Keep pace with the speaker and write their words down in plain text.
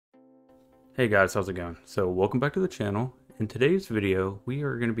Hey guys, how's it going? So welcome back to the channel. In today's video, we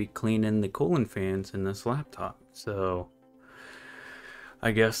are going to be cleaning the cooling fans in this laptop. So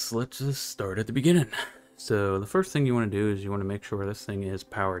I guess let's just start at the beginning. So the first thing you want to do is you want to make sure this thing is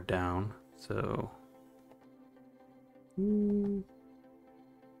powered down. So turn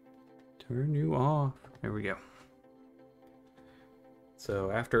you off. There we go.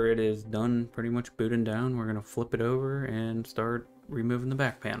 So after it is done pretty much booting down, we're going to flip it over and start removing the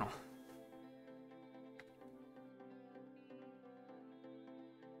back panel.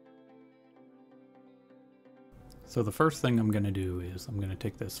 So the first thing I'm going to do is I'm going to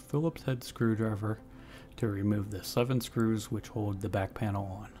take this Phillips head screwdriver to remove the 7 screws which hold the back panel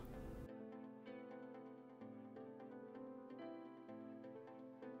on.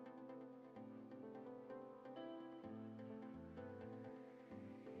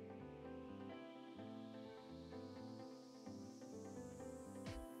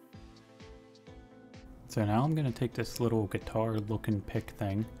 So now I'm going to take this little guitar looking pick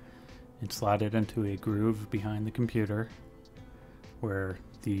thing and slide it into a groove behind the computer where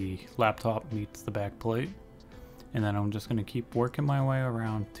the laptop meets the back plate, and then I'm just going to keep working my way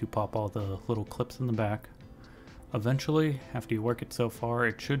around to pop all the little clips in the back. Eventually, after you work it so far,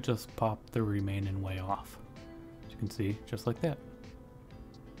 it should just pop the remaining way off. As you can see, just like that.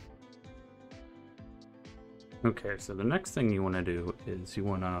 Okay, so the next thing you want to do is you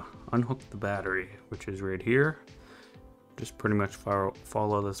want to unhook the battery, which is right here. Just pretty much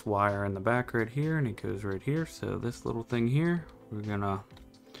follow this wire in the back right here, and it goes right here. So this little thing here, we're gonna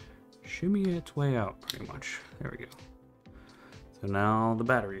shimmy its way out pretty much. There we go. So now the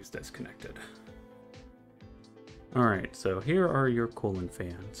battery is disconnected. Alright, so here are your cooling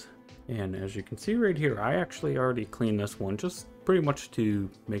fans. And as you can see right here, I actually already cleaned this one just pretty much to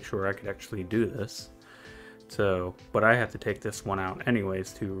make sure I could actually do this. So, but I have to take this one out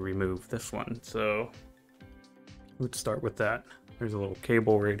anyways to remove this one. So let's start with that. There's a little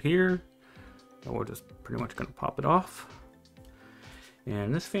cable right here, and we're just pretty much gonna pop it off.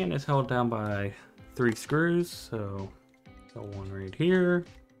 And this fan is held down by 3 screws, so got one right here.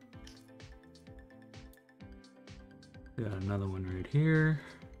 Got another one right here.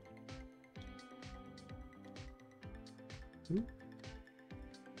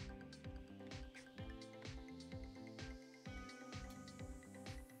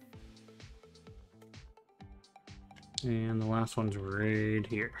 And the last one's right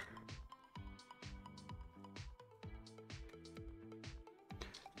here.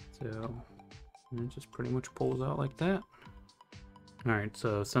 So it just pretty much pulls out like that. Alright,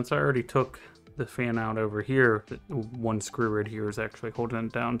 so since I already took the fan out over here, one screw right here is actually holding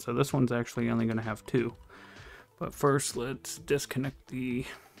it down. So this one's actually only going to have 2. But first, let's disconnect the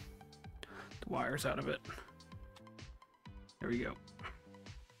wires out of it. There we go.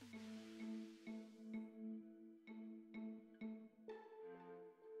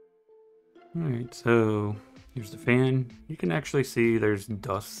 Alright, so here's the fan. You can actually see there's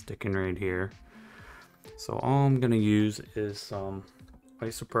dust sticking right here. So all I'm going to use is some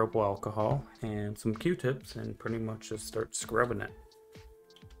isopropyl alcohol and some Q-tips and pretty much just start scrubbing it.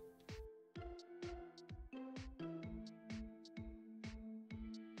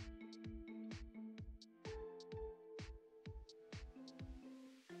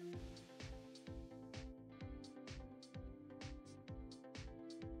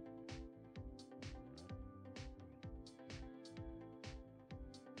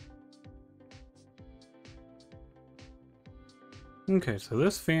 Okay, so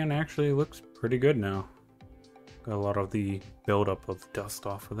this fan actually looks pretty good now. Got a lot of the buildup of dust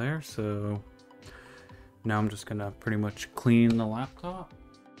off of there, so now I'm just gonna pretty much clean the laptop.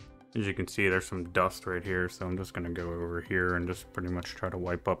 As you can see, there's some dust right here, so I'm just gonna go over here and just pretty much try to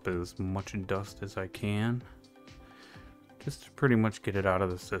wipe up as much dust as I can. Just to pretty much get it out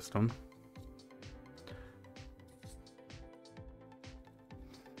of the system.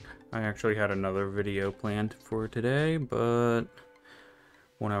 I actually had another video planned for today, but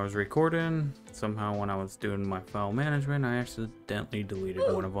when I was recording, somehow when I was doing my file management, I accidentally deleted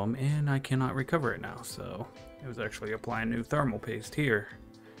one of them and I cannot recover it now. So it was actually applying new thermal paste here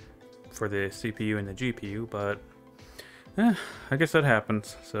for the CPU and the GPU, but I guess that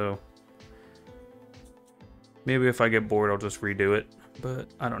happens. So maybe if I get bored, I'll just redo it, but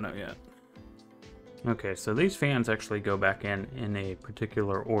I don't know yet. Okay, so these fans actually go back in a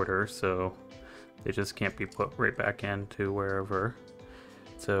particular order, so they just can't be put right back into wherever.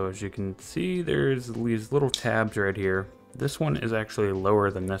 So as you can see, there's these little tabs right here. This one is actually lower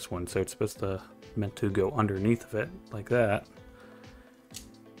than this one, so it's meant to go underneath of it like that.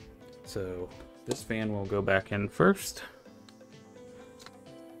 So this fan will go back in first.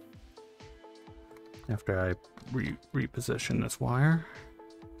 after I reposition this wire.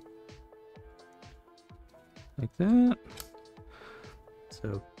 Like that.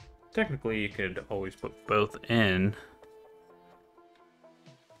 So technically you could always put both in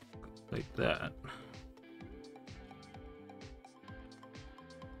like that.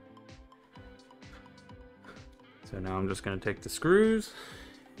 So now I'm just going to take the screws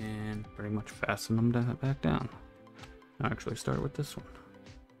and pretty much fasten them back down. I'll actually start with this one.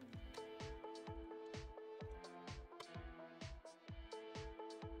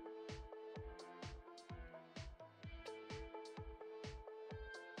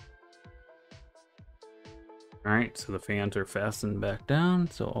 Alright, so the fans are fastened back down,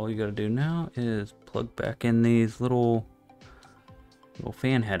 so all you gotta do now is plug back in these little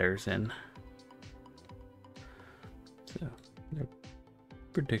fan headers in. So they're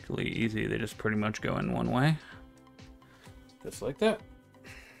particularly easy, they just pretty much go in one way. Just like that.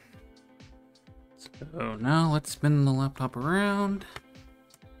 So now let's spin the laptop around.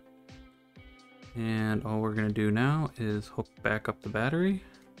 And all we're gonna do now is hook back up the battery.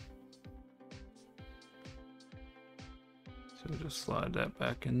 So just slide that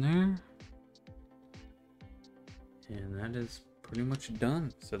back in there. And that is pretty much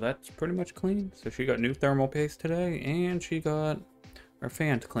done. So that's pretty much clean. So she got new thermal paste today and she got our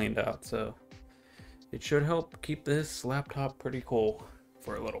fans cleaned out. So it should help keep this laptop pretty cool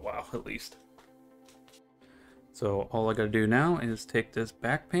for a little while at least. So all I gotta do now is take this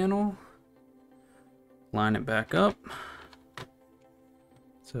back panel, line it back up.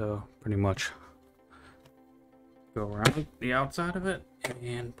 So pretty much go around the outside of it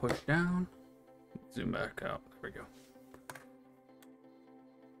and push down, zoom back out, there we go.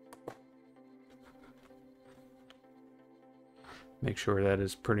 Make sure that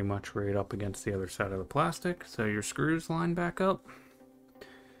is pretty much right up against the other side of the plastic, so your screws line back up.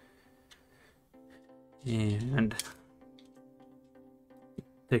 And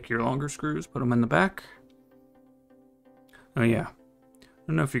take your longer screws, put them in the back. Oh yeah, I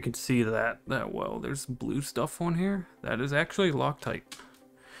don't know if you can see that well. There's blue stuff on here. That is actually Loctite.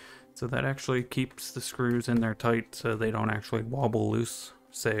 So that actually keeps the screws in there tight so they don't actually wobble loose,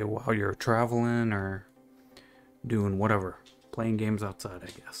 say while you're traveling or doing whatever. Playing games outside, I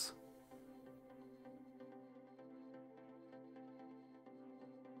guess.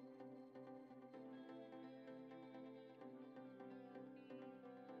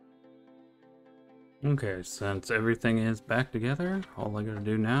 Okay, since everything is back together, all I gotta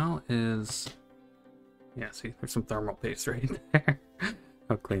do now is, yeah, see, there's some thermal paste right there.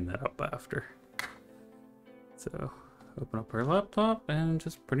 I'll clean that up after. So, open up our laptop and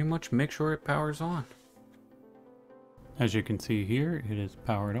just pretty much make sure it powers on. As you can see here, it is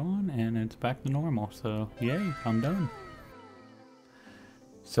powered on and it's back to normal, so yay, I'm done.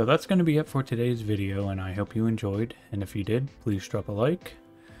 So that's going to be it for today's video, and I hope you enjoyed, and if you did, please drop a like,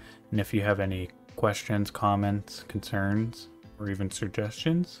 and if you have any questions, comments, concerns, or even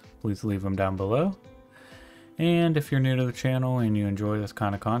suggestions, please leave them down below. And if you're new to the channel and you enjoy this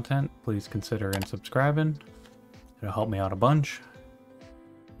kind of content, please consider subscribing. It'll help me out a bunch.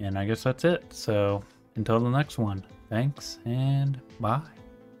 And I guess that's it. So until the next one, thanks and bye.